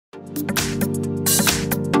Welcome,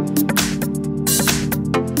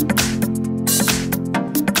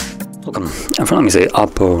 in front of me is a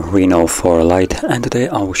OPPO Reno for Lite, and today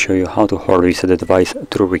I will show you how to hard reset the device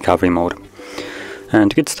through recovery mode.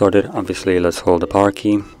 And to get started, obviously let's hold the power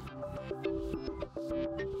key,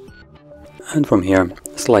 and from here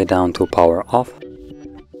slide down to power off.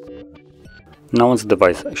 Now once the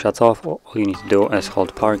device shuts off, all you need to do is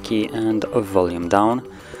hold power key and volume down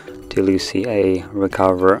till you see a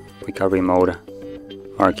recovery mode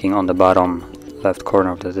marking on the bottom left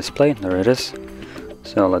corner of the display. There it is.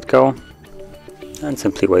 So let go and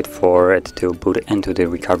simply wait for it to boot into the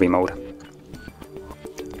recovery mode.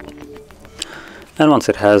 And once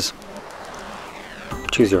it has,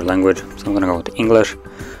 choose your language. So I'm gonna go with English,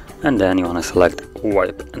 and then you want to select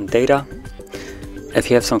wipe data. If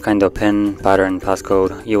you have some kind of PIN, pattern,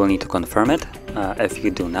 passcode, you will need to confirm it. If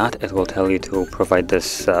you do not, it will tell you to provide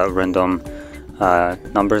this random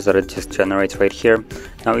numbers that it just generates right here.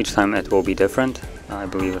 Now each time it will be different. I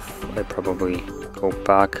believe if I probably go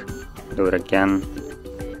back, do it again,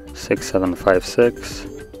 6756,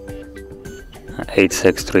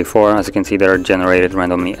 8634. As you can see, they're generated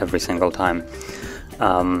randomly every single time.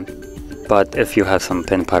 But if you have some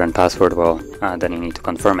PIN, pattern, password, well, then you need to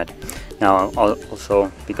confirm it. Now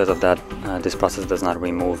also, because of that, this process does not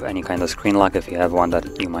remove any kind of screen lock if you have one that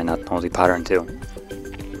you might not know the pattern to.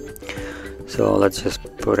 So let's just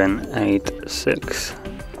put in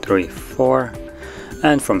 8634,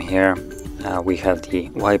 and from here we have the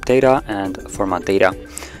wipe data and format data.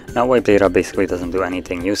 Now wipe data basically doesn't do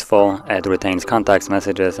anything useful. It retains contacts,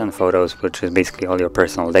 messages and photos, which is basically all your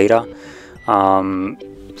personal data.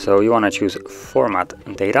 So you want to choose format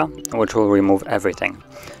data, which will remove everything.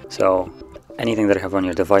 So anything that you have on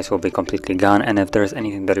your device will be completely gone, and if there's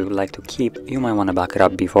anything that you would like to keep, you might want to back it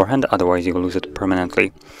up beforehand, otherwise you will lose it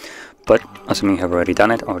permanently. But assuming you have already done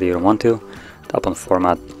it or you don't want to, tap on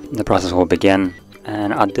format, the process will begin,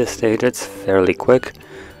 and at this stage it's fairly quick,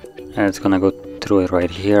 and it's gonna go through it right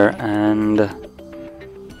here, and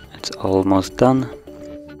it's almost done.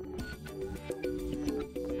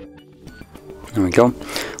 There we go,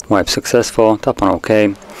 wipe successful, tap on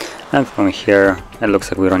OK, and from here it looks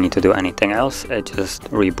like we don't need to do anything else. It just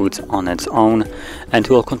reboots on its own, and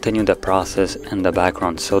will continue the process in the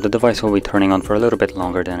background, so the device will be turning on for a little bit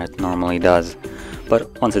longer than it normally does. But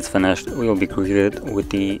once it's finished, we will be greeted with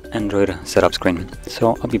the Android setup screen,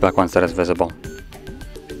 so I'll be back once that is visible.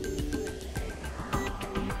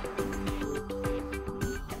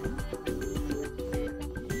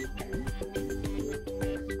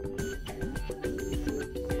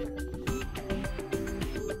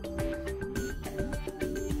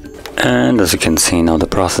 And as you can see, now the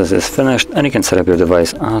process is finished, and you can set up your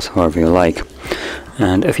device as however you like.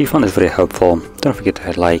 And if you found this video helpful, don't forget to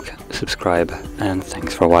hit like, subscribe, and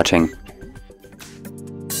thanks for watching.